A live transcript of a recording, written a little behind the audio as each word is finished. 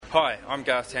Hi, I'm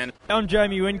Garth Tander. I'm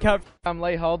Jamie Whincup. I'm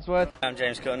Lee Holdsworth. I'm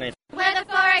James Courtney. We're the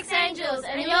Forex Angels,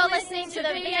 and you're listening to the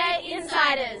V8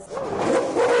 Insiders.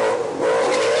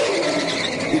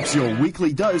 It's your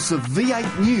weekly dose of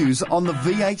V8 news on the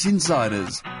V8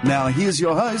 Insiders. Now here's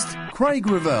your host, Craig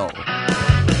Revell.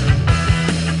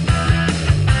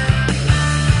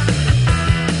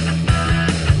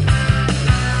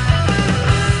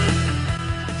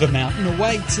 The mountain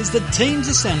awaits as the teams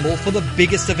assemble for the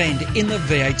biggest event in the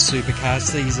V8 Supercar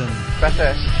season.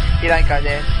 Bathurst, you don't go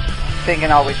there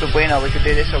thinking, oh, we could win or we could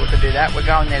do this or we could do that. We're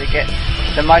going there to get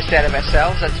the most out of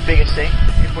ourselves. That's the biggest thing.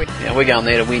 We're going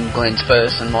there to win Glenn's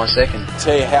first and my second.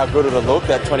 Tell you how good it'll look,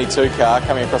 that 22 car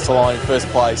coming across the line in first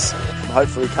place.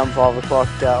 Hopefully come 5 o'clock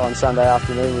on Sunday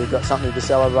afternoon we've got something to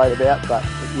celebrate about, but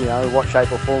you know, what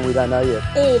shape or form we don't know yet.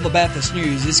 All the Bathurst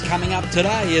news is coming up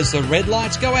today as the red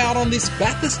lights go out on this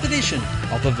Bathurst edition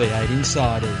of the V8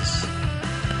 Insiders.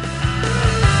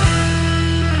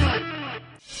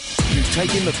 You've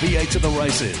taken the V8 to the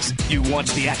races. You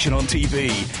watch the action on TV.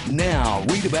 Now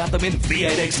read about them in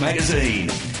V8X Magazine.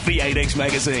 V8X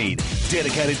Magazine,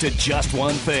 dedicated to just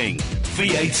one thing,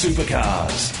 V8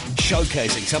 Supercars.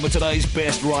 Showcasing some of today's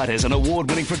best writers and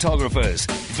award-winning photographers,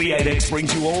 V8X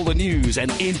brings you all the news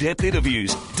and in-depth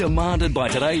interviews demanded by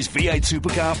today's V8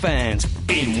 Supercar fans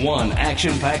in one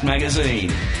action-packed magazine.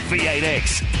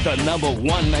 V8X, the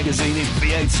 #1 magazine in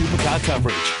V8 Supercar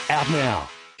coverage. Out now.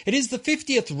 It is the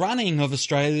 50th running of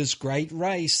Australia's great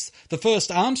race, the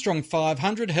first Armstrong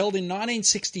 500 held in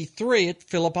 1963 at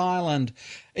Phillip Island.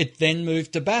 It then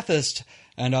moved to Bathurst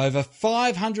and over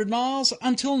 500 miles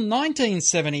until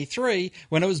 1973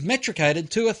 when it was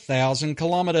metricated to 1,000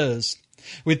 kilometres.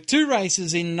 With 2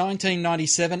 races in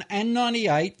 1997 and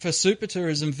 98 for Super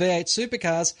Tourism V8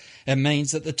 Supercars, it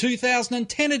means that the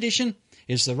 2010 edition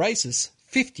is the race's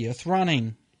 50th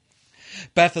running.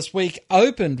 Bathurst Week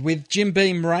opened with Jim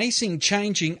Beam Racing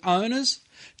changing owners,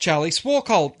 Charlie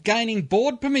Swarcolt gaining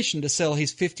board permission to sell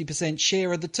his 50%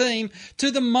 share of the team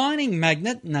to the mining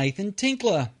magnate Nathan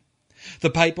Tinkler. The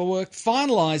paperwork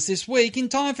finalised this week in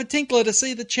time for Tinkler to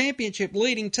see the championship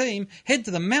leading team head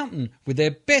to the mountain with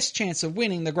their best chance of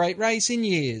winning the great race in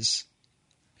years.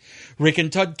 Rick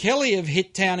and Todd Kelly have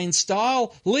hit town in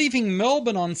style, leaving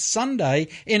Melbourne on Sunday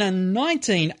in a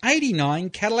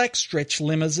 1989 Cadillac Stretch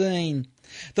limousine.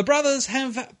 The brothers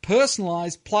have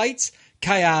personalised plates,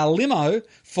 KR Limo,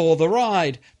 for the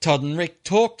ride. Todd and Rick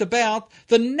talked about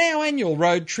the now annual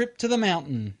road trip to the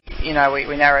mountain. You know, we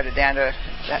narrowed it down to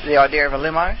the idea of a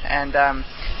limo, and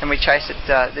we chased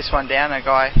this one down. A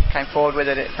guy came forward with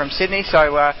it from Sydney,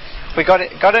 so we got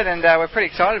it, and we're pretty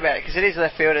excited about it because it is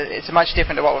left field. It's much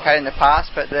different to what we've had in the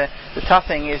past, but the tough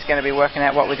thing is going to be working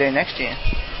out what we do next year.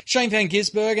 Shane Van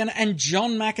Gisbergen and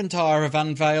John McIntyre have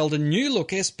unveiled a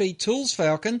new-look SP Tools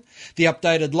Falcon. The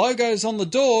updated logos on the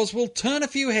doors will turn a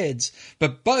few heads,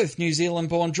 but both New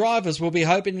Zealand-born drivers will be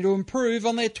hoping to improve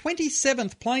on their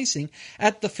 27th placing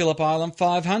at the Phillip Island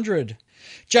 500.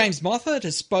 James Moffat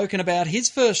has spoken about his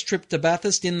first trip to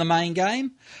Bathurst in the main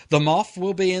game. The Moff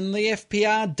will be in the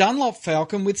FPR Dunlop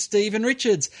Falcon with Stephen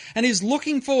Richards and is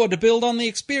looking forward to build on the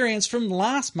experience from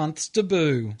last month's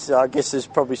debut. So I guess there's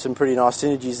probably some pretty nice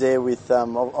synergies there with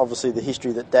obviously the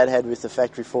history that Dad had with the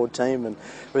Factory Ford team and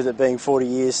with it being 40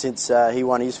 years since he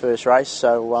won his first race.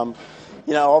 So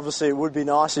you know, obviously it would be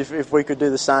nice if we could do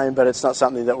the same, but it's not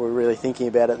something that we're really thinking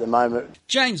about at the moment.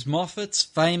 James Moffat's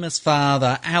famous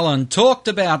father, Alan, talked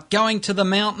about going to the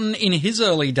mountain in his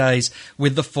early days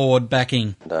with the Ford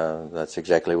backing. That's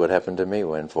exactly what happened to me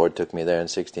when Ford took me there in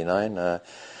 '69.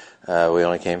 We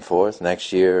only came fourth.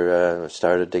 Next year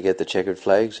started to get the checkered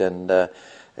flags, and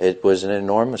it was an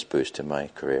enormous boost to my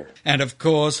career. And of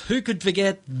course, who could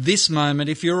forget this moment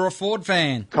if you're a Ford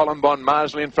fan? Colin Bond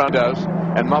Marsley in front of us,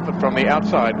 and Moffat from the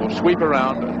outside will sweep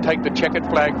around and take the checkered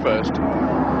flag first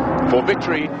for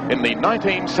victory in the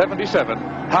 1977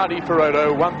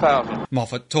 Hardy-Ferodo 1000.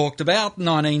 Moffat talked about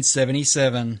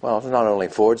 1977. Well, it was not only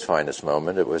Ford's finest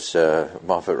moment, it was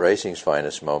Moffat Racing's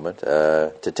finest moment.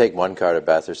 To take one car to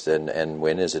Bathurst and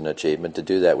win is an achievement. To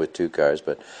do that with 2 cars,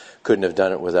 but couldn't have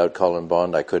done it without Colin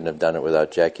Bond. I couldn't have done it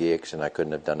without Jackie Hicks, and I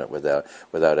couldn't have done it without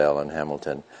Alan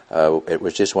Hamilton. It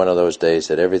was just one of those days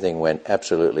that everything went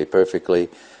absolutely perfectly,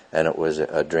 and it was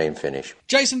a dream finish.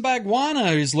 Jason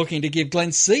Bargwanna is looking to give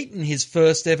Glenn Seaton his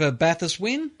first ever Bathurst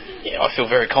win. Yeah, I feel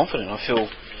very confident. I feel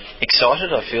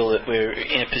excited. I feel that we're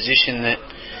in a position that,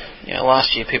 you know,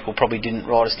 last year people probably didn't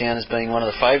write us down as being one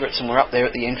of the favourites, and we're up there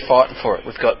at the end fighting for it.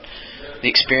 We've got the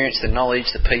experience, the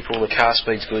knowledge, the people, the car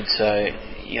speed's good, so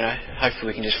hopefully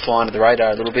we can just fly under the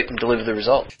radar a little bit and deliver the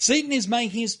result. Seaton is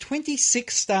making his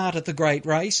 26th start at the Great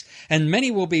Race, and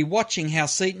many will be watching how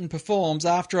Seaton performs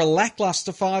after a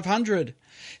lacklustre 500.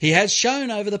 He has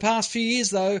shown over the past few years,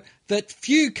 though, that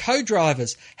few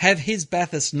co-drivers have his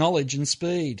Bathurst knowledge and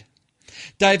speed.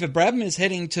 David Brabham is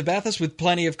heading to Bathurst with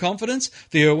plenty of confidence.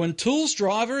 The Irwin Tools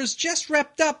driver has just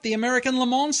wrapped up the American Le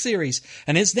Mans Series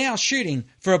and is now shooting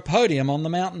for a podium on the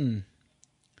mountain.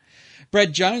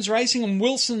 Brad Jones Racing and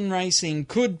Wilson Racing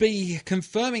could be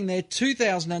confirming their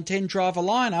 2010 driver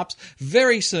lineups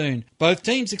very soon. Both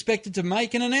teams expected to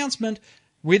make an announcement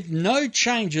with no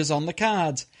changes on the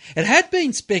cards. It had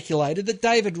been speculated that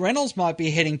David Reynolds might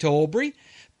be heading to Albury,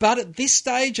 but at this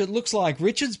stage it looks like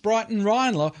Richards, Bright and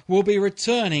Reinler will be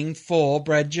returning for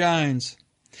Brad Jones.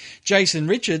 Jason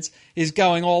Richards is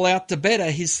going all out to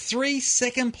better his 3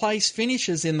 second-place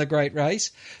finishes in the Great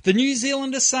Race. The New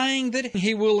Zealander saying that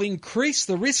he will increase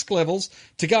the risk levels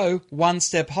to go one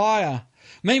step higher.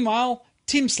 Meanwhile,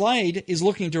 Tim Slade is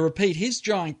looking to repeat his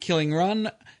giant-killing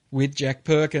run with Jack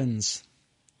Perkins.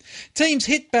 Teams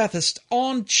hit Bathurst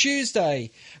on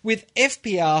Tuesday, with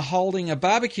FPR holding a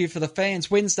barbecue for the fans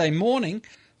Wednesday morning.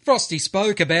 Frosty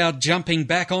spoke about jumping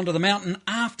back onto the mountain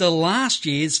after last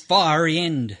year's fiery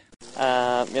end.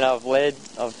 I've led,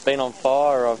 I've been on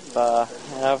fire,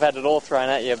 I've had it all thrown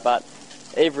at you, but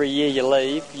every year you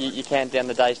leave, you count down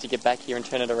the days to get back here and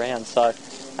turn it around. So,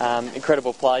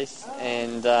 incredible place,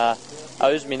 and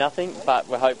owes me nothing, but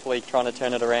we're hopefully trying to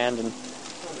turn it around and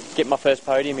get my first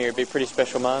podium here. It'd be a pretty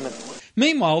special moment.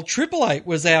 Meanwhile, Triple Eight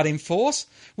was out in force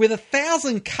with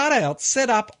 1,000 cutouts set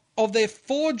up of their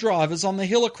 4 drivers on the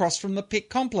hill across from the pit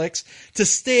complex to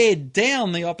stare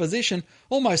down the opposition,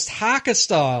 almost Harker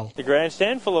style. The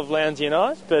grandstand full of Lounsey and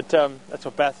eyes, but that's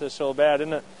what Bathurst is all about,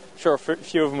 isn't it? I'm sure a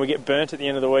few of them will get burnt at the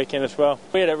end of the weekend as well.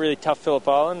 We had a really tough Phillip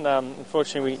Island.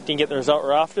 Unfortunately, we didn't get the result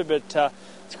we're after, but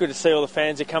it's good to see all the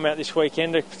fans that come out this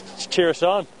weekend to cheer us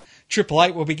on. Triple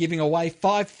Eight will be giving away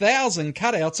 5,000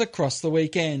 cutouts across the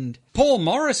weekend. Paul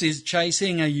Morris is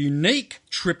chasing a unique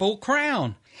Triple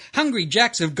Crown. Hungry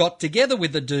Jacks have got together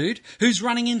with the dude who's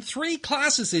running in 3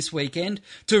 classes this weekend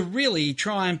to really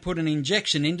try and put an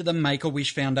injection into the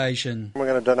Make-A-Wish Foundation. We're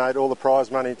going to donate all the prize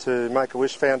money to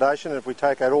Make-A-Wish Foundation, and if we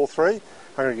take out all 3,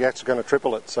 Hungry Jacks are going to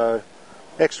triple it, so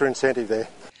extra incentive there.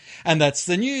 And that's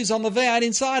the news on the V8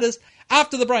 Insiders.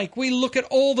 After the break, we look at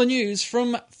all the news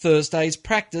from Thursday's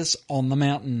practice on the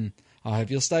mountain. I hope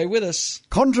you'll stay with us.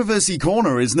 Controversy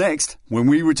Corner is next when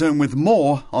we return with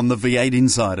more on the V8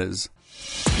 Insiders.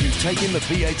 You take in the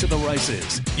V8 to the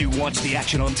races. You watch the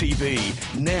action on TV.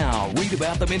 Now read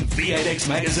about them in V8X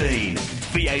Magazine.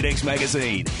 V8X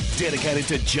Magazine, dedicated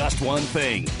to just one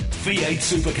thing, V8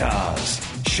 supercars.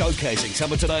 Showcasing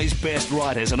some of today's best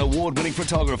writers and award-winning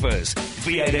photographers,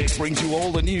 V8X brings you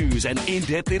all the news and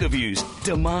in-depth interviews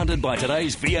demanded by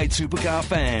today's V8 supercar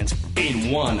fans in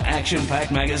one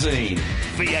action-packed magazine.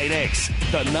 V8X,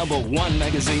 the #1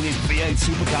 magazine in V8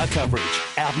 supercar coverage.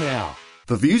 Out now.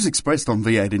 The views expressed on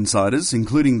V8 Insiders,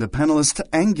 including the panellists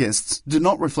and guests, do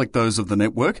not reflect those of the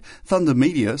network, Thunder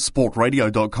Media,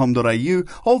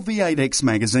 sportradio.com.au or V8X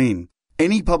Magazine.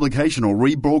 Any publication or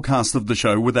rebroadcast of the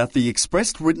show without the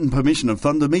expressed written permission of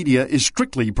Thunder Media is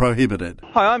strictly prohibited.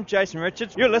 Hi, I'm Jason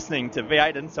Richards. You're listening to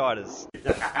V8 Insiders.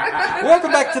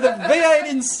 Welcome back to the V8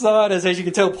 Insiders. As you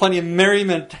can tell, plenty of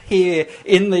merriment here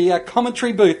in the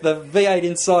commentary booth, the V8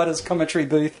 Insiders commentary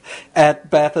booth at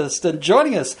Bathurst. And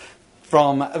joining us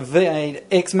from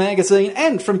V8X Magazine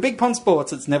and from Big Pond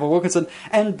Sports, it's Neville Wilkinson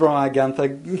and Brian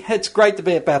Gunther. It's great to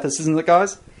be at Bathurst, isn't it,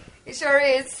 guys? It sure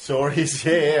is. Sure is,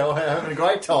 yeah. We're having a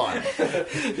great time.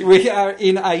 We are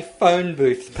in a phone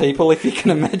booth, people, if you can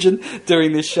imagine,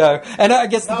 doing this show. And I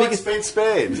guess the biggest... No expense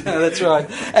spared. No, that's right.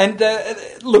 And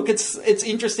look, it's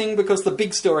interesting because the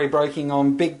big story breaking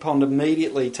on Big Pond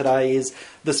immediately today is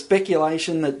the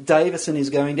speculation that Davison is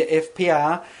going to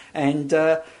FPR, and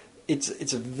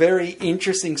it's a very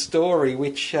interesting story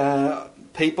which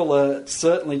people are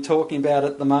certainly talking about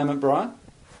at the moment, Brian.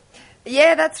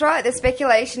 Yeah, that's right. The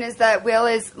speculation is that Will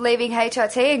is leaving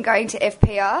HRT and going to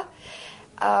FPR.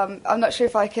 I'm not sure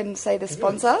if I can say the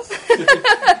sponsor.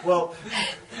 Well,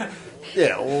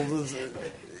 yeah. Well,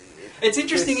 it's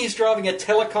interesting he's driving a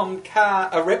telecom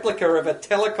car, a replica of a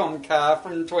telecom car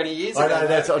from 20 years ago. I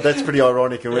know, that's pretty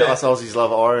ironic, and us Aussies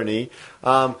love irony.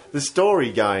 The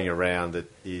story going around that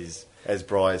is, as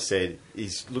Brian said,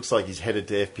 looks like he's headed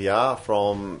to FPR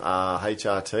from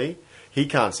HRT. He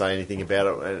can't say anything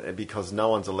about it because no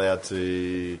one's allowed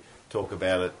to talk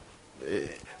about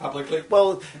it publicly.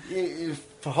 Well,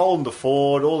 for holding the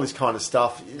Ford, all this kind of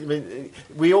stuff. I mean,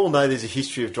 we all know there's a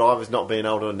history of drivers not being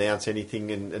able to announce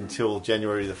anything until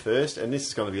January the 1st, and this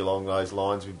is going to be along those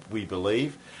lines, we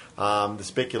believe. The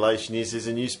speculation is there's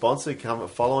a new sponsor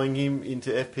following him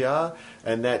into FPR,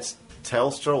 and that's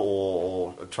Telstra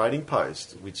or Trading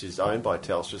Post, which is owned by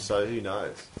Telstra, so who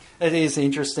knows? It is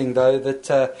interesting, though,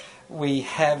 that we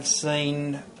have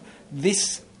seen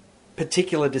this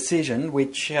particular decision,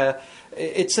 which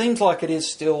it seems like it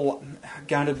is still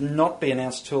going to not be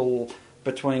announced till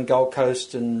between Gold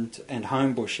Coast and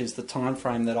Homebush is the time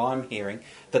frame that I'm hearing,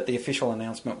 that the official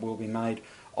announcement will be made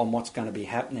on what's going to be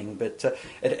happening. But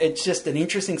it's just an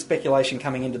interesting speculation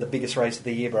coming into the biggest race of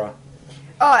the year, Bri.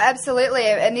 Oh, absolutely.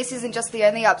 And this isn't just the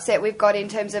only upset we've got in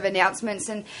terms of announcements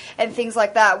and things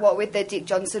like that, what with the Dick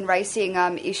Johnson Racing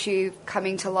issue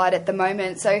coming to light at the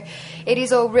moment. So it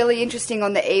is all really interesting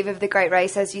on the eve of the great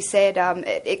race, as you said.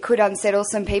 It could unsettle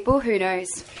some people, who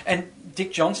knows. And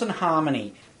Dick Johnson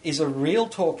harmony is a real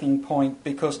talking point,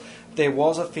 because there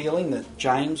was a feeling that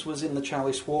James was in the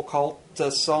Charlie Swarcolt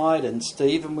side and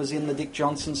Stephen was in the Dick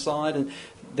Johnson side, and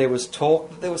there was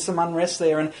talk, there was some unrest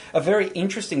there, and a very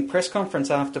interesting press conference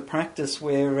after practice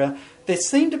where there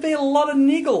seemed to be a lot of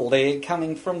niggle there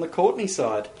coming from the Courtney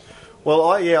side. Well,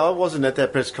 I wasn't at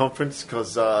that press conference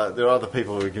because there are other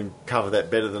people who can cover that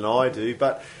better than I do.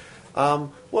 But,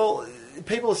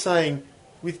 people are saying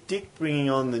with Dick bringing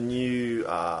on the new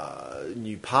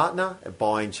partner,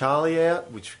 buying Charlie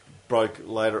out, which broke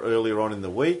earlier on in the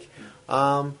week,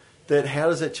 that how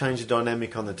does that change the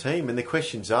dynamic on the team? And the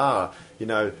questions are,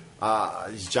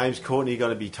 is James Courtney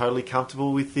going to be totally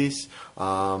comfortable with this?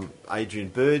 Adrian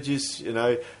Burgess,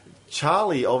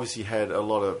 Charlie obviously had a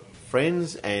lot of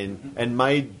friends and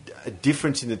made a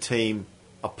difference in the team,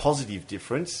 a positive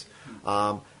difference.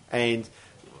 And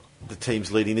the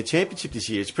team's leading the championship this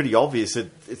year. It's pretty obvious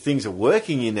that things are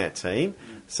working in that team.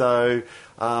 So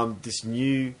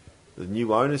the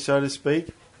new owner, so to speak,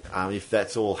 if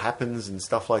that's all happens and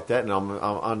stuff like that, and I'm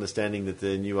understanding that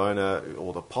the new owner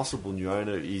or the possible new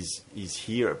owner is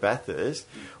here at Bathurst,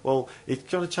 well, it's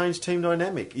going to change team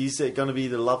dynamic. Is it going to be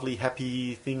the lovely,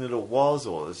 happy thing that it was,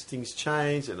 or has things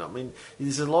changed? And I mean,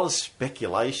 there's a lot of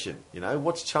speculation.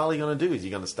 What's Charlie going to do? Is he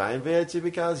going to stay in V8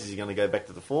 Supercars? Is he going to go back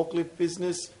to the forklift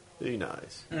business? Who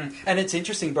knows? And it's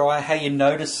interesting, Brian, how you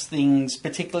notice things,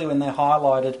 particularly when they're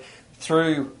highlighted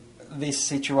through this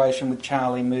situation with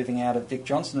Charlie moving out of Dick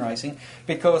Johnson Racing,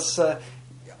 because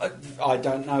I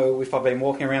don't know if I've been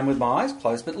walking around with my eyes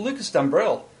closed, but Lucas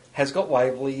Dumbrell has got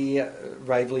Waverley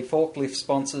forklift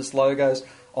sponsors logos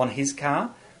on his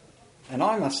car, and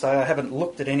I must say I haven't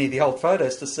looked at any of the old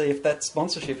photos to see if that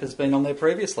sponsorship has been on there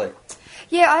previously.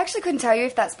 Yeah, I actually couldn't tell you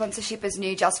if that sponsorship is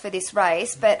new just for this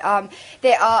race, but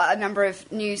there are a number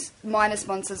of new minor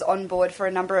sponsors on board for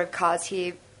a number of cars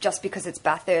here, just because it's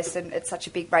Bathurst and it's such a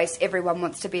big race. Everyone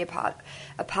wants to be a part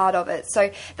of it.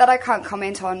 So that I can't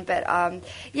comment on, but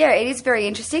it is very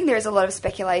interesting. There is a lot of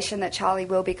speculation that Charlie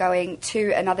will be going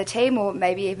to another team, or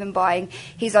maybe even buying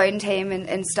his own team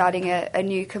and starting a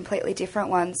new, completely different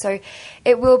one. So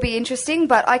it will be interesting,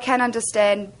 but I can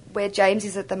understand where James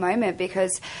is at the moment,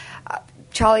 because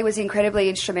Charlie was incredibly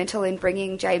instrumental in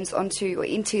bringing James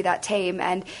into that team,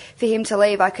 and for him to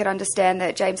leave, I could understand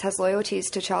that James has loyalties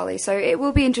to Charlie. So it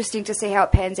will be interesting to see how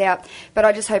it pans out, but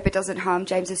I just hope it doesn't harm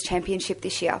James's championship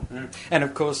this year. And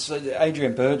of course,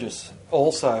 Adrian Burgess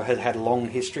also had a long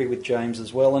history with James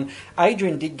as well, and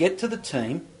Adrian did get to the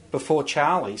team before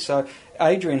Charlie, so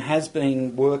Adrian has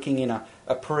been working in a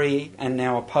pre and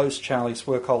now a post-Charlie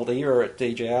Swarcolt era at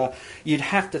DJR. You'd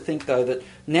have to think, though, that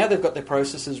now they've got their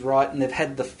processes right and they've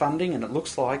had the funding, and it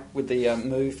looks like with the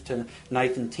move to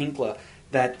Nathan Tinkler,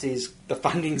 that is, the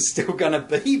funding's still going to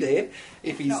be there.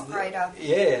 If he's not greater.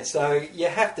 Yeah, so you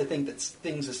have to think that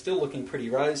things are still looking pretty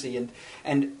rosy.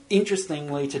 And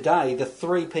interestingly today, the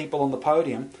three people on the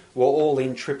podium were all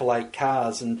in 888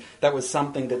 cars, and that was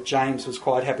something that James was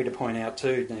quite happy to point out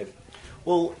too, Nev.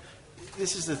 Well,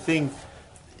 this is the thing.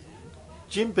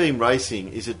 Jim Beam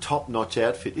Racing is a top-notch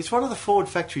outfit. It's one of the Ford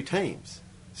factory teams.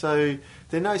 So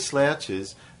they're no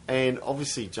slouches, and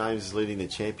obviously James is leading the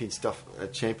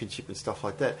championship and stuff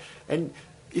like that. And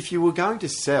if you were going to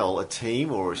sell a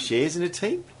team or shares in a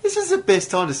team, this is the best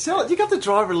time to sell it. You got the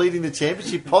driver leading the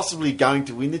championship, possibly going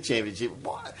to win the championship.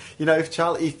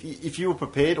 If you were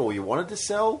prepared or you wanted to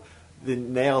sell,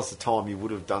 then now's the time you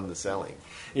would have done the selling.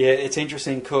 Yeah, it's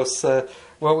interesting because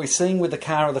we're seeing with the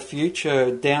car of the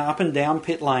future up and down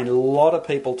pit lane, a lot of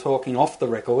people talking off the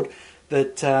record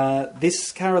that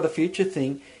this car of the future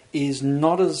thing is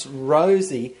not as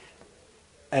rosy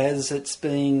as it's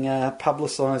being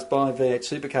publicised by V8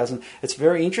 Supercars, and it's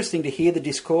very interesting to hear the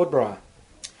discord, Brian.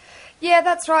 Yeah,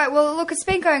 that's right. Well, look, it's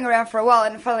been going around for a while,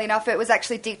 and funnily enough, it was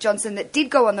actually Dick Johnson that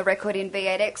did go on the record in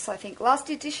V8X, I think,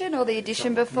 last edition or the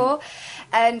edition before,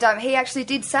 and he actually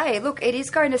did say, look, it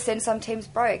is going to send some teams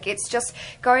broke. It's just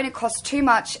going to cost too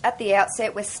much at the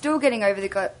outset. We're still getting over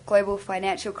the global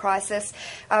financial crisis.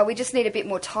 We just need a bit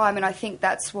more time, and I think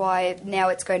that's why now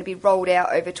it's going to be rolled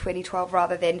out over 2012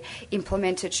 rather than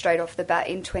implemented straight off the bat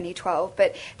in 2012.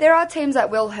 But there are teams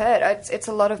that will hurt. It's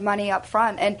a lot of money up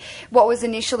front, and what was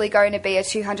initially going to be a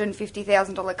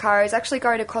 $250,000 car is actually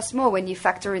going to cost more when you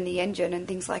factor in the engine and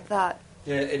things like that.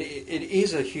 Yeah, it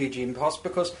is a huge impost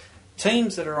because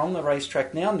teams that are on the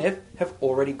racetrack now, Nev, have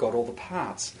already got all the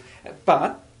parts.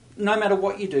 But no matter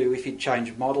what you do, if you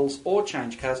change models or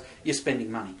change cars, you're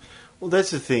spending money. Well,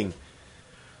 that's the thing.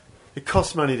 It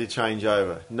costs money to change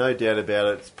over, no doubt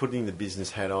about it. It's putting the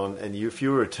business hat on, and if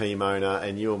you were a team owner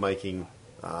and you were making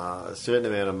a certain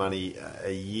amount of money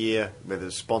a year, whether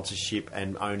it's sponsorship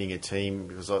and owning a team,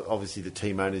 because obviously the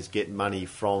team owners get money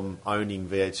from owning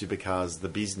V8 Supercars, the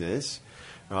business,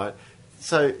 right?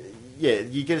 So, yeah,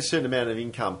 you get a certain amount of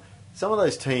income. Some of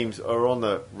those teams are on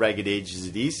the ragged edge as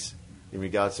it is in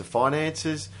regards to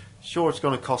finances. Sure, it's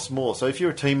going to cost more. So if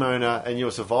you're a team owner and you're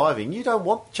surviving, you don't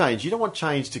want change. You don't want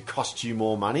change to cost you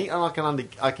more money, and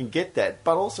I can get that,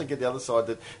 but also get the other side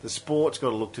that the sport's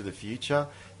got to look to the future.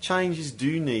 Changes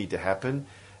do need to happen,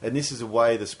 and this is a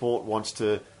way the sport wants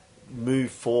to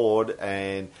move forward,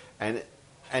 and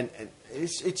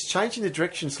it's changing the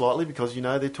direction slightly because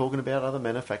they're talking about other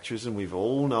manufacturers, and we've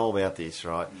all know about this,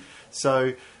 right?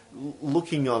 So,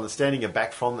 standing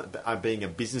back from being a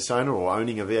business owner or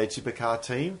owning a V8 Supercar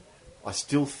team, I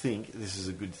still think this is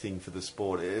a good thing for the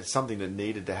sport. It's something that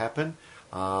needed to happen.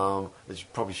 It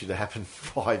probably should have happened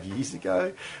 5 years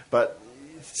ago, but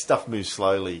stuff moves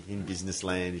slowly in business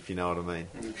land, if you know what I mean.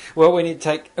 Well, we need to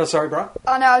take... Oh, sorry, Brian.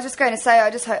 Oh, no, I was just going to say,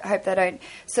 I just hope they don't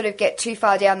sort of get too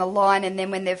far down the line, and then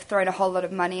when they've thrown a whole lot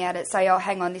of money at it, say, oh,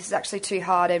 hang on, this is actually too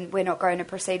hard and we're not going to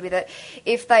proceed with it.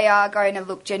 If they are going to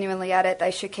look genuinely at it,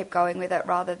 they should keep going with it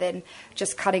rather than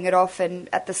just cutting it off and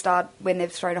at the start when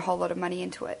they've thrown a whole lot of money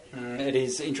into it. It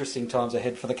is interesting times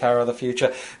ahead for the car of the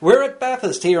future. We're at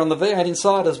Bathurst here on the V8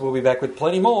 Insiders. We'll be back with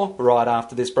plenty more right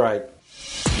after this break.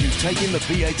 You take in the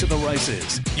V8 to the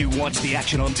races. You watch the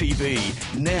action on TV.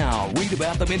 Now read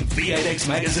about them in V8X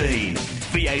Magazine.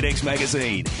 V8X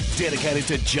Magazine, dedicated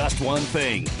to just one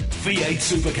thing, V8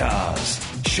 Supercars.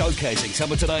 Showcasing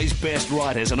some of today's best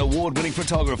writers and award-winning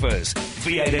photographers,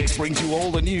 V8X brings you all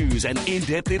the news and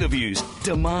in-depth interviews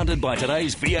demanded by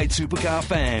today's V8 Supercar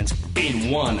fans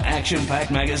in one action-packed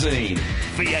magazine.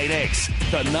 V8X,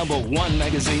 the #1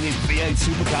 magazine in V8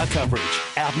 Supercar coverage.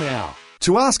 Out now.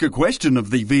 To ask a question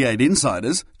of the V8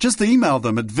 Insiders, just email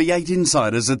them at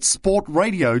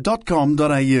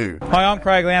v8insiders@sportradio.com.au. Hi, I'm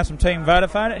Craig Lowndes from Team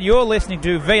Vodafone, and you're listening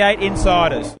to V8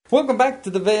 Insiders. Welcome back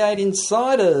to the V8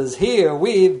 Insiders, here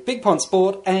with Big Pond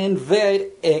Sport and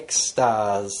V8X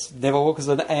stars, Neville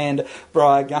Wilkinson and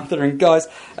Brian Gunther. And guys,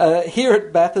 here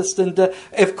at Bathurst, and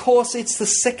of course it's the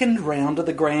second round of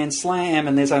the Grand Slam,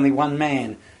 and there's only one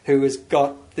man who has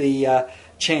got the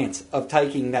chance of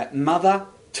taking that mother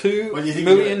 $2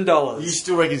 million. You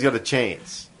still reckon he's got a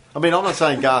chance? I mean, I'm not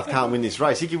saying Garth can't win this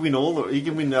race. He can win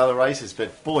the other races,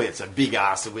 but boy, it's a big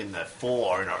ask to win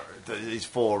these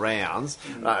 4 rounds.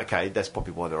 Okay, that's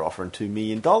probably why they're offering $2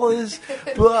 million. But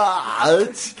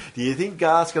do you think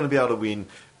Garth's going to be able to win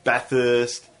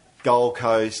Bathurst, Gold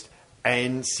Coast,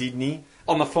 and Sydney?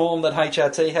 On the form that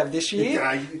HRT have this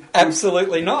year?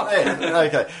 Absolutely not. Yeah,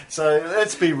 okay, so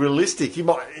let's be realistic. You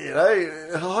might,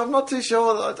 I'm not too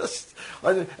sure. This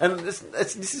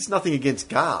is nothing against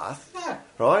Garth,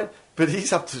 right? But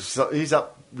he's up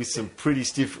with some pretty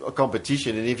stiff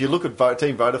competition. And if you look at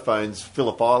Team Vodafone's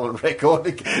Phillip Island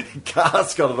record,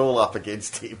 Garth's got it all up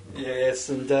against him. Yes,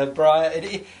 and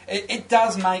Brian, it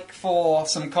does make for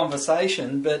some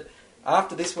conversation, but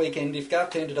after this weekend, if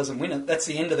Garth Tander doesn't win it, that's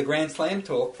the end of the Grand Slam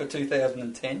talk for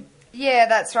 2010. Yeah,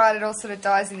 that's right. It all sort of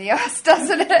dies in the ice,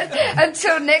 doesn't it?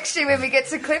 Until next year when we get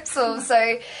to Clipsal.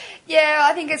 So, yeah,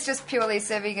 I think it's just purely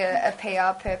serving a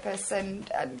PR purpose, and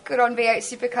good on V8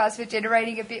 Supercars for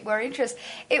generating a bit more interest.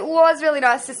 It was really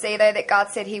nice to see, though, that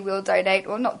Garth said he will donate,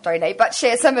 well, not donate, but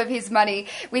share some of his money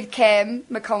with Cam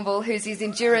McConville, who's his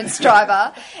endurance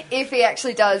driver, if he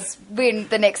actually does win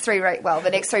the next 3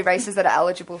 races that are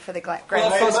eligible for the Grand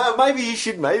Slam. Maybe he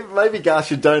should. Maybe Garth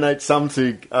should donate some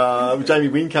to Jamie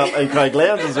Whincup and Craig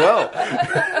Lowndes as well,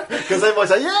 because they might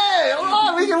say,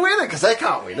 we can win it, because they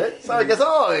can't win it. So he goes,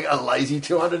 a lazy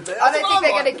 200,000. I don't think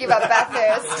they're going to give up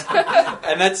Bathurst.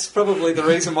 And that's probably the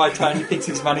reason why Tony thinks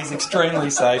his money's extremely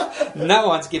safe. No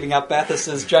one's giving up Bathurst,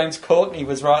 as James Courtney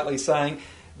was rightly saying.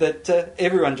 that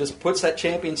everyone just puts that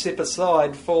championship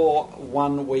aside for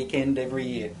one weekend every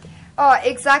year. Oh,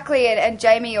 exactly, and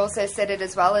Jamie also said it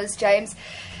as well as James.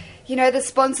 You know, the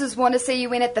sponsors want to see you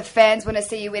win it, the fans want to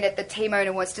see you win it, the team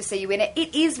owner wants to see you win it.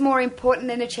 It is more important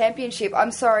than a championship.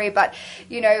 I'm sorry, but,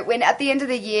 you know, when at the end of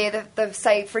the year,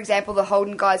 say, for example, the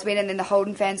Holden guys win and then the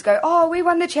Holden fans go, oh, we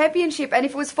won the championship. And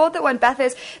if it was Ford that won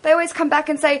Bathurst, they always come back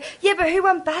and say, yeah, but who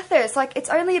won Bathurst? Like, it's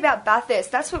only about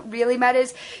Bathurst. That's what really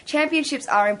matters. Championships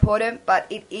are important, but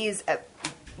it is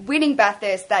winning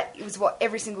Bathurst, that is what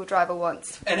every single driver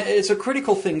wants. And it's a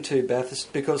critical thing too,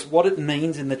 Bathurst, because what it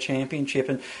means in the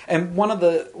championship. And one of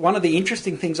the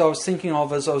interesting things I was thinking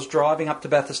of as I was driving up to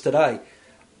Bathurst today,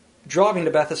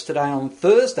 on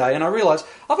Thursday, and I realised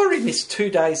I've already missed 2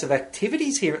 days of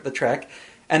activities here at the track.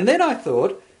 And then I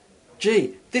thought,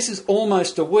 gee, this is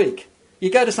almost a week. You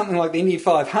go to something like the Indy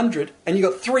 500 and you've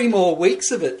got 3 more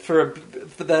weeks of it for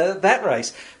that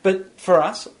race. But for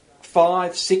us,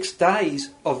 5-6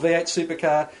 days of V8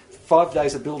 Supercar, 5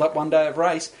 days of build-up, 1 day of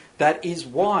race. That is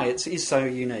why it is so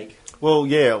unique. Well,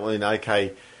 yeah,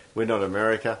 okay, we're not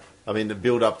America. I mean, the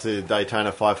build-up to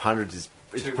Daytona 500 is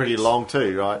pretty long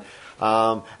too, right?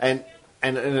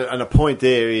 And a point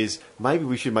there is maybe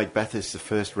we should make Bathurst the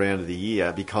first round of the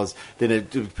year, because then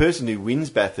the person who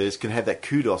wins Bathurst can have that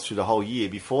kudos through the whole year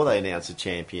before they announce a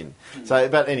champion. So,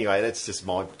 but anyway, that's just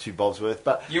my 2 bobs worth.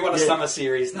 But you want a summer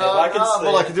series? No,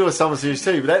 I could do a summer series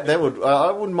too. But that would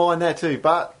I wouldn't mind that too.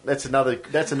 But that's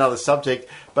another subject.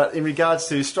 But in regards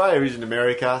to Australia, isn't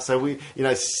America? So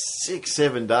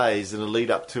 6-7 days in a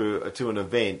lead up to an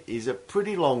event is a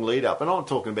pretty long lead up. And I'm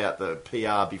talking about the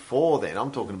PR before then.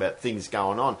 I'm talking about things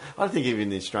going on. I don't think even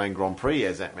the Australian Grand Prix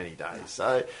has that many days.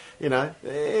 So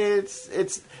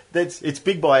it's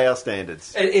big by our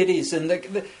standards. It is, and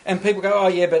people go, oh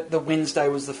yeah, but the Wednesday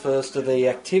was the first of the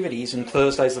activities and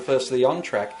Thursday's the first of the on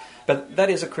track. But that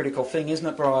is a critical thing, isn't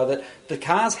it, Brian? That the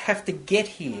cars have to get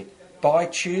here by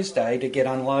Tuesday to get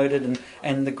unloaded,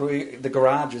 and the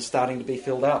garage is starting to be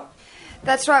filled up.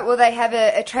 That's right. Well, they have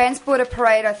a transporter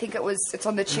parade. I think it's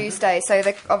on the Tuesday, so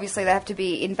obviously they have to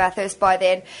be in Bathurst by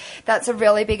then. That's a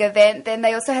really big event. Then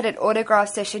they also had an autograph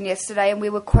session yesterday, and we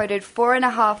were quoted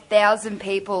 4,500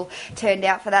 people turned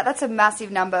out for that. That's a massive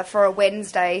number for a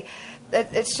Wednesday.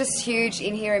 It's just huge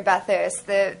in here in Bathurst.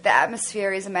 The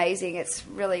atmosphere is amazing. It's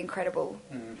really incredible.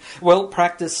 Well,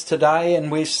 practice today,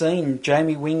 and we've seen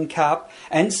Jamie Whincup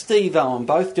and Steve Owen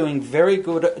both doing very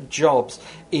good jobs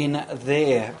in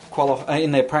their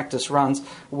practice runs,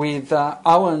 with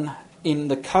Owen in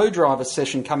the co-driver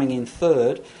session coming in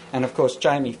third, and of course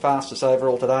Jamie fastest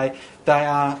overall today. They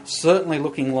are certainly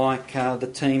looking like the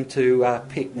team to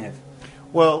pick, Nev.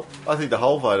 Well, I think the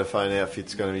whole Vodafone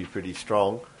outfit's going to be pretty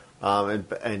strong.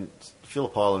 And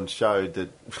Phillip Island showed that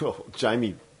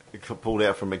Jamie pulled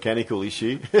out from a mechanical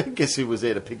issue. Guess who was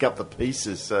there to pick up the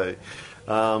pieces? So,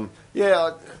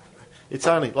 it's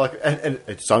only and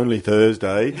it's only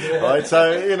Thursday, right?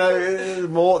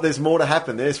 So there's more to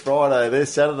happen. There's Friday, there's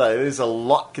Saturday. There's a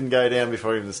lot can go down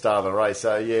before even the start of the race.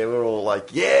 So yeah, we're all like,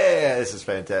 yeah, this is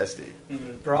fantastic.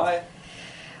 Brian.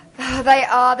 They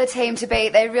are the team to beat.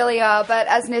 They really are. But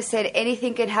as Nev said,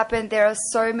 anything can happen. There are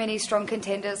so many strong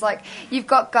contenders. Like, you've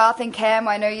got Garth and Cam.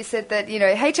 I know you said that,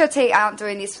 HRT aren't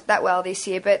doing this that well this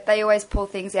year, but they always pull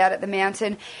things out at the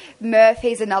mountain.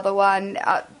 Murphy's another one.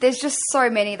 There's just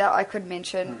so many that I could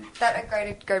mention that are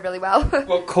going to go really well.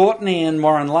 Well, Courtney and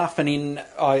Warren Luff, and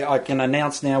I can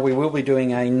announce now we will be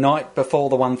doing a night before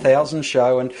the 1000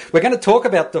 show, and we're going to talk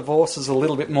about divorces a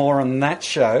little bit more on that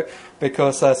show,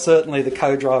 because certainly the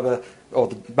co-driver or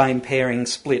the main pairing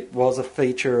split was a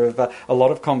feature of a lot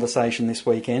of conversation this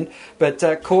weekend. But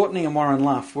Courtney and Warren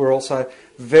Luff were also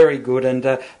very good, and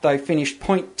they finished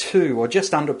 0.2 or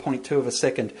just under 0.2 of a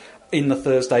second in the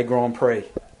Thursday Grand Prix.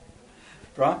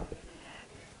 Right?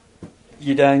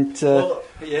 You don't...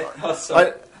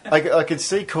 I could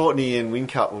see Courtney and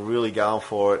Whincup were really going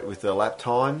for it with the lap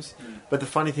times, but the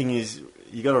funny thing is,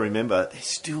 you got to remember, they're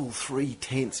still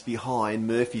 3/10 behind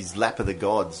Murphy's lap of the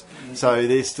gods. So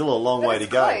there's still a long way to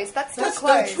go. Close. That's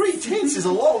close. 3/10 is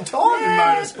a long time in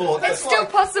motorsport. It's still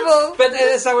possible. But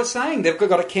as I was saying, they've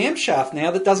got a camshaft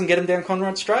now that doesn't get them down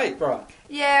Conrad Straight, right?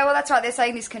 Yeah, well, that's right. They're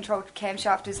saying this controlled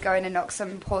camshaft is going to knock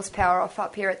some horsepower off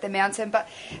up here at the mountain. But,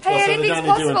 hey, anything's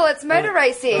possible. It's motor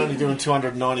racing. They're only doing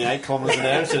 298 kilometres an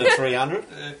hour instead of 300.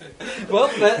 Well,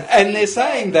 and they're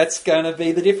saying that's going to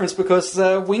be the difference, because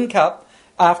Whincup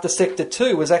after Sector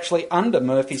 2 was actually under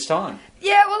Murphy's time.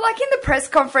 Yeah, well, like in the press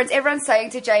conference, everyone's saying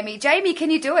to Jamie,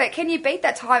 can you do it? Can you beat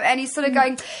that time? And he's sort of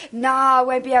going, nah, I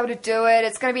won't be able to do it.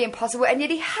 It's going to be impossible. And yet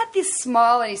he had this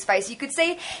smile on his face. You could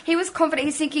see he was confident.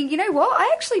 He's thinking, you know what?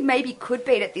 I actually maybe could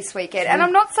beat it this weekend. And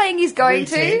I'm not saying he's going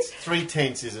to.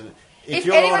 3/10 isn't... If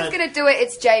anyone's going to do it,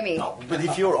 it's Jamie. No, but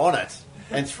if you're on it...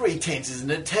 And 3/10 is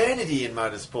an eternity in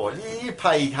motorsport. You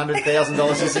pay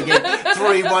 $100,000 just to get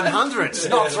 3 100s,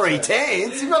 not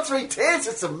 3/10s. You've got 3/10s.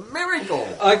 It's a miracle.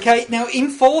 Okay, now in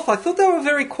fourth, I thought they were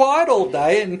very quiet all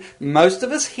day, and most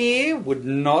of us here would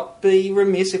not be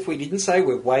remiss if we didn't say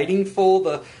we're waiting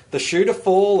for the shoe to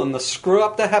fall and the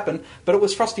screw-up to happen, but it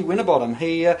was Frosty Winterbottom.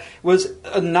 He was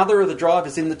another of the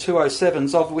drivers in the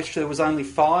 207s, of which there was only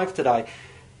 5 today.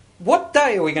 What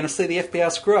day are we going to see the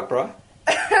FPR screw-up, right?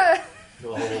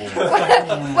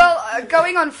 Well,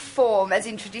 going on form, as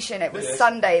in tradition, it was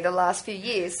Sunday the last few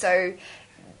years, so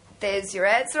there's your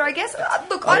answer, I guess.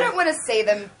 Look, I don't want to see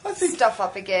them stuff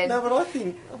up again. No, but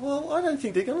I don't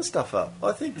think they're going to stuff up.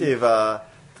 I think they've,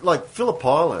 like Phillip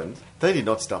Island, they did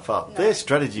not stuff up. No. Their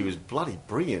strategy was bloody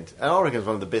brilliant. And I reckon it's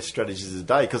one of the best strategies of the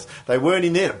day because they weren't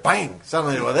in there. Bang!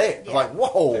 Suddenly they were there. Yeah. Like,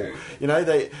 whoa! You know,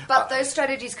 But those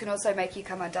strategies can also make you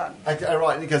come undone. Okay,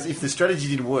 right, because if the strategy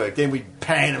didn't work, then we'd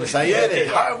pan them and say,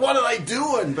 what are they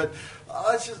doing? But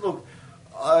it's just, look,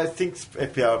 I think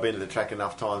FPR have been to the track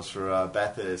enough times for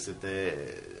Bathurst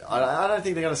that I don't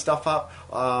think they're going to stuff up.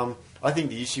 I think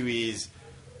the issue is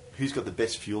who's got the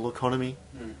best fuel economy,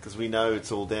 because we know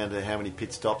it's all down to how many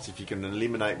pit stops. If you can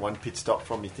eliminate one pit stop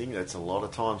from your thing, that's a lot of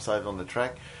time saved on the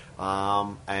track.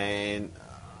 And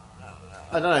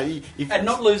I don't know. And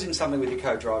not losing something with your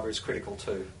co-driver is critical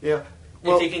too. Yeah.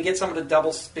 Well, if you can get someone to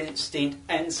double stint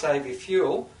and save your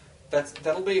fuel,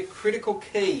 that'll be a critical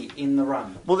key in the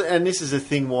run. Well, and this is the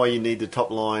thing why you need the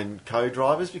top line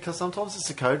co-drivers, because sometimes it's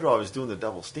the co-drivers doing the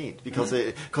double stint because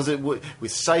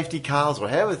with safety cars or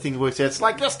however the thing works out, it's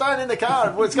like just staying in the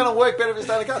car. It's going to work better if you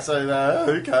stay in the car. So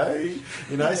okay,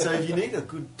 so you need a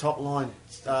good top line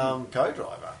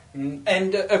co-driver.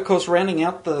 And of course, rounding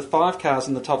out the 5 cars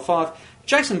in the top 5,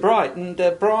 Jason Bright and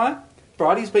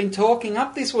Brighty's been talking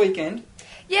up this weekend.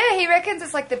 Yeah, he reckons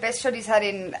it's like the best shot he's had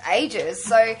in ages.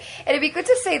 So it'd be good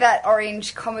to see that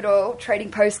orange Commodore, Trading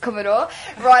Post Commodore,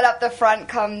 right up the front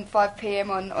come 5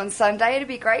 p.m. on Sunday. It'd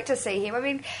be great to see him. I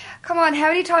mean, come on, how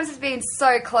many times has it been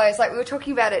so close? Like we were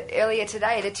talking about it earlier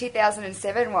today, the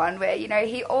 2007 one, where,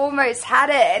 he almost had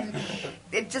it and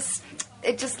it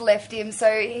just left him. So,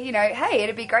 hey,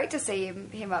 it'd be great to see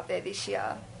him up there this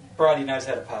year. Brighty knows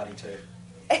how to party too.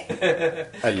 He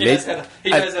knows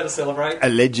how to celebrate.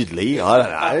 Allegedly, I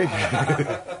don't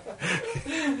know.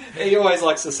 He always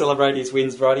likes to celebrate his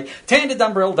wins, Brighty. Tander,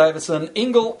 Dumbrell, Davison,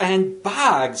 Ingle and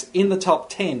Bargs in the top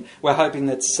 10. We're hoping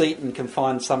that Seaton can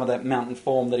find some of that mountain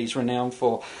form that he's renowned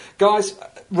for. Guys,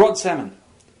 Rod Salmon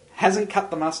hasn't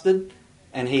cut the mustard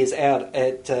and he is out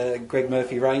at Greg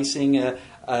Murphy Racing.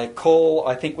 A call,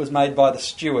 I think, was made by the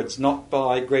stewards, not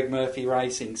by Greg Murphy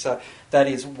Racing. So that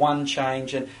is one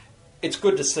change, and it's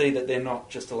good to see that they're not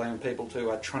just allowing people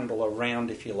to trundle around,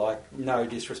 if you like. No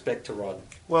disrespect to Rod.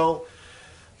 Well,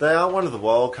 they are one of the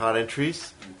wildcard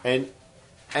entries, and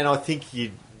I think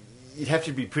you'd have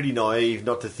to be pretty naive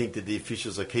not to think that the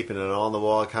officials are keeping an eye on the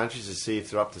wildcard entries to see if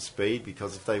they're up to speed,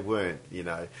 because if they weren't,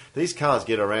 these cars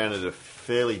get around at a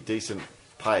fairly decent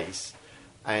pace,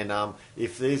 and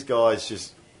if these guys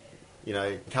just,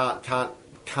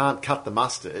 can't cut the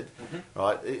mustard,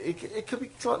 right? It could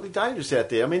be slightly dangerous out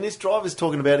there. I mean, this driver's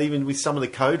talking about, even with some of the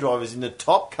co-drivers in the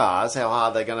top cars, how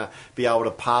hard they're going to be able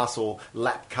to pass or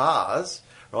lap cars,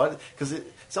 right? Because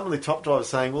some of the top drivers are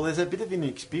saying, well, there's a bit of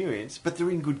inexperience, but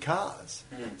they're in good cars.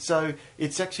 So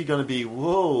it's actually going to be,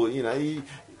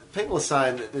 people are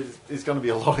saying that there's going to be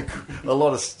a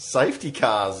lot of safety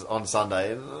cars on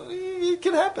Sunday, and it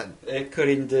can happen. It could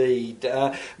indeed.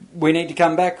 We need to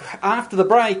come back after the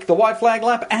break, the white flag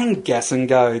lap and gas and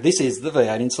go. This is the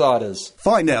V8 Insiders.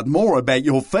 Find out more about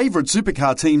your favourite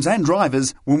supercar teams and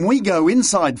drivers when we go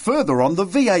inside further on the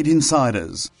V8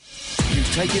 Insiders.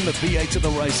 You've taken the V8 to the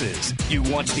races. You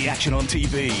watch the action on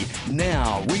TV.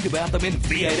 Now read about them in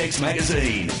V8X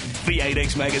Magazine.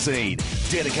 V8X Magazine,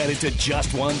 dedicated to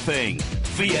just one thing,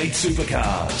 V8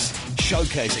 supercars.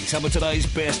 Showcasing some of today's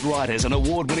best writers and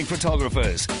award-winning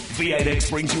photographers,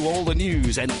 V8X brings you all the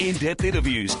news and in-depth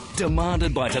interviews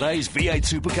demanded by today's V8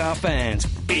 supercar fans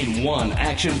in one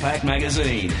action-packed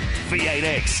magazine.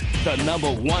 V8X, the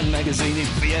 #1 magazine in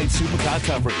V8 supercar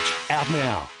coverage. Out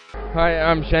now. Hi,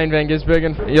 I'm Shane Van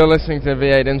Gisbergen. You're listening to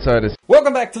V8 Insiders.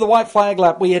 Welcome back to the White Flag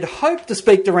Lap. We had hoped to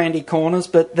speak to Randy Corners,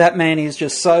 but that man is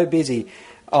just so busy.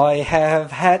 I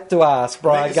have had to ask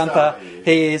Brian Gunther.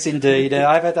 He is indeed.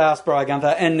 I've had to ask Brian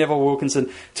Gunther and Neville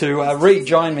Wilkinson to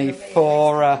rejoin me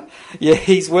for.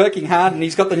 He's working hard and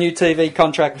he's got the new TV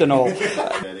contract and all.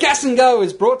 Gas and Go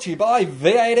is brought to you by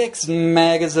V8X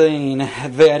Magazine.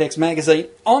 V8X Magazine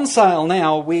on sale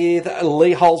now with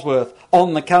Lee Holsworth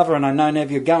on the cover, and I know,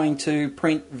 Nev, you're going to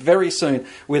print very soon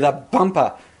with a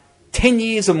bumper. 10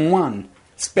 years and one.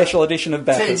 Special edition of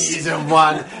Bathurst. 10 years and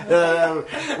one.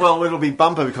 Well, it'll be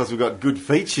bumper because we've got good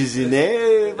features in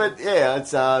there. But yeah,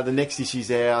 it's the next issue's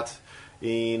out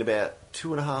in about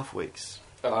 2.5 weeks.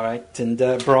 All right, and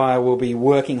Briar will be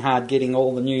working hard getting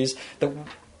all the news that,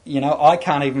 I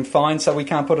can't even find, so we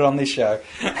can't put it on this show.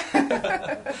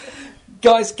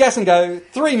 Guys, Gas and Go,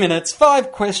 3 minutes,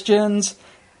 5 questions.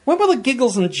 When will the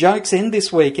giggles and jokes end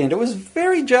this weekend? It was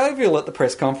very jovial at the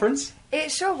press conference.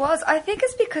 It sure was. I think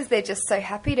it's because they're just so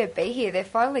happy to be here. They're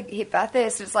finally hit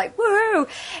Bathurst. It's like, woohoo!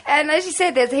 And as you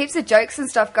said, there's heaps of jokes and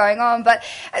stuff going on. But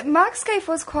Mark Skaife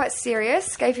was quite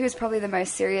serious. Skaife was probably the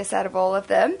most serious out of all of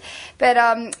them. But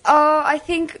I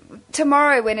think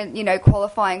tomorrow when,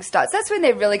 qualifying starts, that's when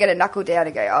they're really going to knuckle down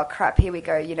and go, oh, crap, here we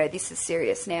go. This is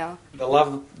serious now. The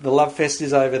love fest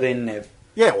is over then, Nev.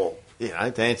 Yeah, well,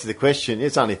 to answer the question,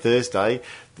 it's only Thursday.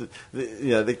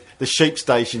 The sheep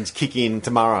stations kick in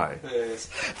tomorrow. Yes.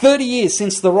 30 years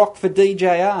since the Rock for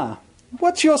DJR.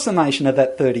 What's your summation of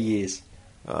that 30 years?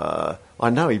 I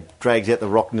know he drags out the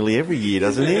Rock nearly every year,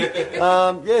 doesn't he?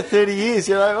 30 years,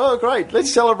 oh, great.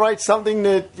 Let's celebrate something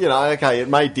that, it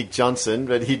made Dick Johnson,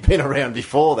 but he'd been around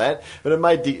before that. But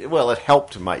it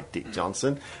helped make Dick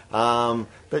Johnson.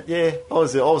 But yeah, I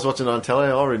was watching on telly.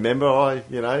 I remember,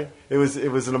 it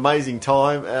was an amazing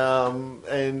time,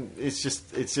 and it's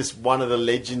just one of the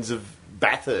legends of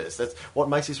Bathurst. That's what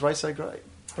makes this race so great.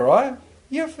 Brian,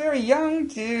 you're very young.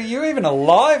 You were even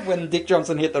alive when Dick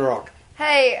Johnson hit the Rock.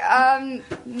 Hey,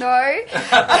 no.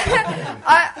 But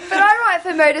I write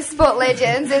for Motorsport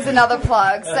Legends. There's another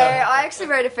plug. So I actually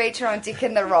wrote a feature on Dick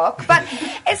and the Rock. But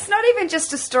it's not even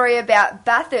just a story about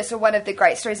Bathurst, or one of the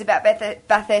great stories about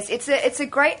Bathurst. It's a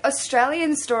great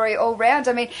Australian story all round.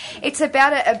 I mean, it's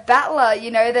about a battler,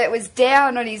 that was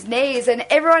down on his knees, and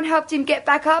everyone helped him get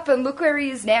back up, and look where he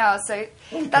is now. So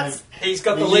he's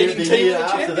got the leading team of the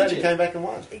after championship. That, he came back and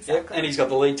won. Exactly. Yep, and he's got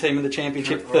the lead team of the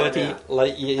championship 30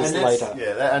 years later.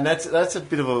 Yeah, and that's a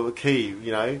bit of a key,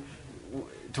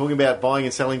 talking about buying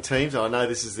and selling teams. I know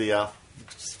this is the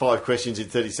 5 questions in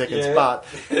 30 seconds, but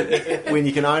when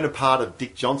you can own a part of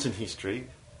Dick Johnson history,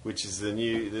 which is the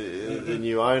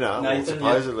new owner, Nathan,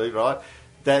 supposedly, right?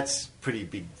 That's a pretty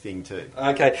big thing too.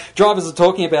 Okay, drivers are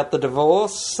talking about the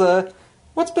divorce.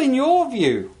 What's been your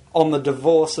view on the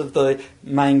divorce of the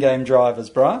main game drivers,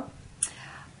 Brian?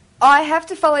 I have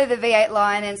to follow the V8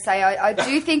 line and say I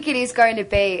do think it is going to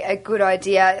be a good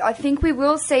idea. I think we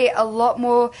will see a lot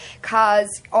more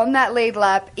cars on that lead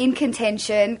lap in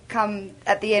contention come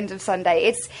at the end of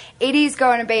Sunday. It is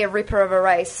going to be a ripper of a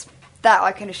race. That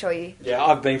I can assure you. Yeah,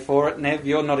 I've been for it. Nev,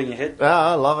 you're nodding your head.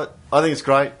 I love it. I think it's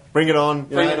great. Bring it on.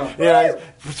 Bring it on.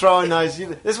 Throwing those.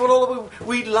 That's what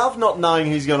we love, not knowing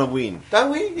who's going to win,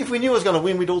 don't we? If we knew it was going to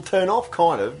win, we'd all turn off,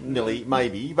 kind of, nearly,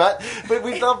 maybe. But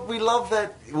we love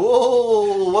that.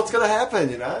 Whoa, what's going to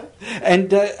happen?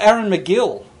 And Aaron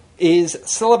McGill is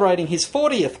celebrating his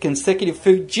 40th consecutive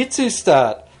Fujitsu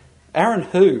start. Aaron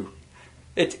who?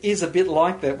 It is a bit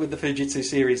like that with the Fujitsu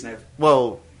series, Nev.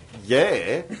 Well,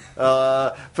 yeah.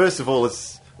 First of all,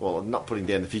 I'm not putting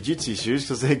down the Fujitsu shoes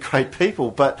because they're great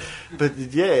people, but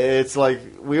yeah, it's like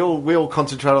we all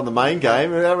concentrate on the main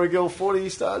game, and Aaron McGill 40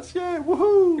 starts,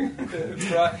 woohoo!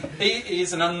 That's right. He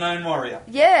is an unknown warrior.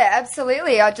 Yeah,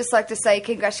 absolutely. I'd just like to say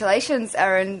congratulations,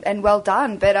 Aaron, and well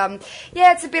done. But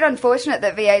it's a bit unfortunate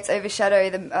that V8's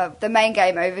overshadow the main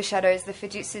game overshadows the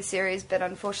Fujitsu series, but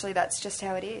unfortunately that's just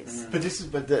how it is. But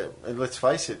let's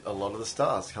face it, a lot of the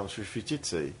stars comes through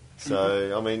Fujitsu.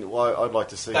 So I mean, I'd like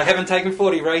to see. They haven't taken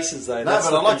 40 races though. No,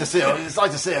 but I'd like to see. I'd like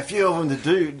to see a few of them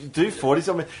to do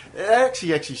 40s. I mean,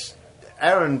 actually,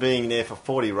 Aaron being there for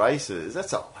 40 races,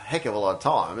 that's a heck of a lot of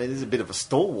time. I mean, there's a bit of a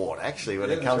stalwart actually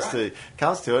when it comes to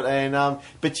it. And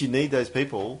but you need those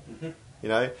people,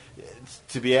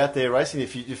 to be out there racing. The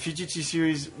Fujitsu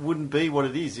series wouldn't be what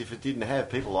it is if it didn't have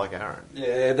people like Aaron.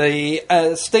 Yeah,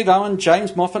 the Steve Owen,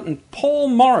 James Moffat, and Paul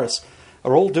Morris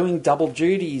are all doing double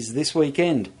duties this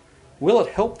weekend. Will it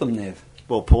help them, Nev?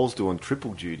 Well, Paul's doing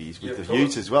triple duties with the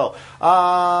Utes as well.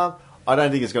 I don't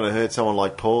think it's going to hurt someone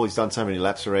like Paul. He's done so many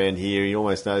laps around here. He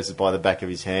almost knows it by the back of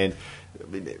his hand. I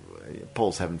mean,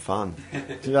 Paul's having fun.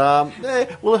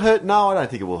 Will it hurt? No, I don't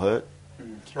think it will hurt.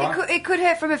 right? It could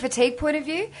hurt from a fatigue point of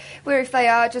view, where if they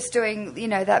are just doing,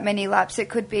 that many laps, it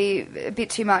could be a bit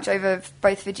too much over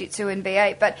both Fujitsu and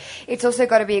V8. But it's also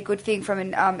got to be a good thing from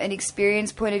an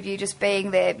experience point of view, just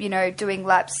being there, doing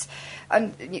laps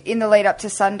in the lead up to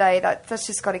Sunday. That's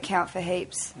just got to count for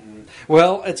heaps.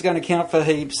 Well, it's going to count for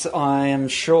heaps. I am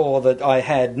sure that I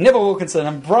had Neville Wilkinson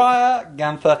and Briar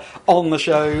Gunther on the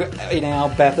show in our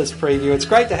Bathurst preview. It's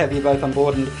great to have you both on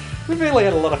board, and we've really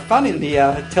had a lot of fun in the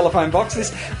telephone box.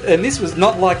 This was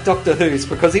not like Doctor Who's,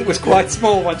 because it was quite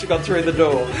small once you got through the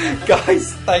door.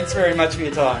 Guys, thanks very much for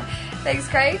your time. Thanks,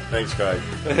 Craig. Thanks, Craig.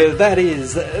 That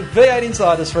is V8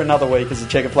 Insiders for another week as the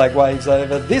checkered flag waves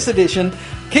over this edition.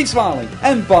 Keep smiling,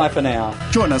 and bye for now.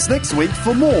 Join us next week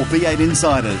for more V8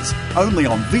 Insiders, only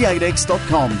on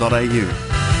v8x.com.au.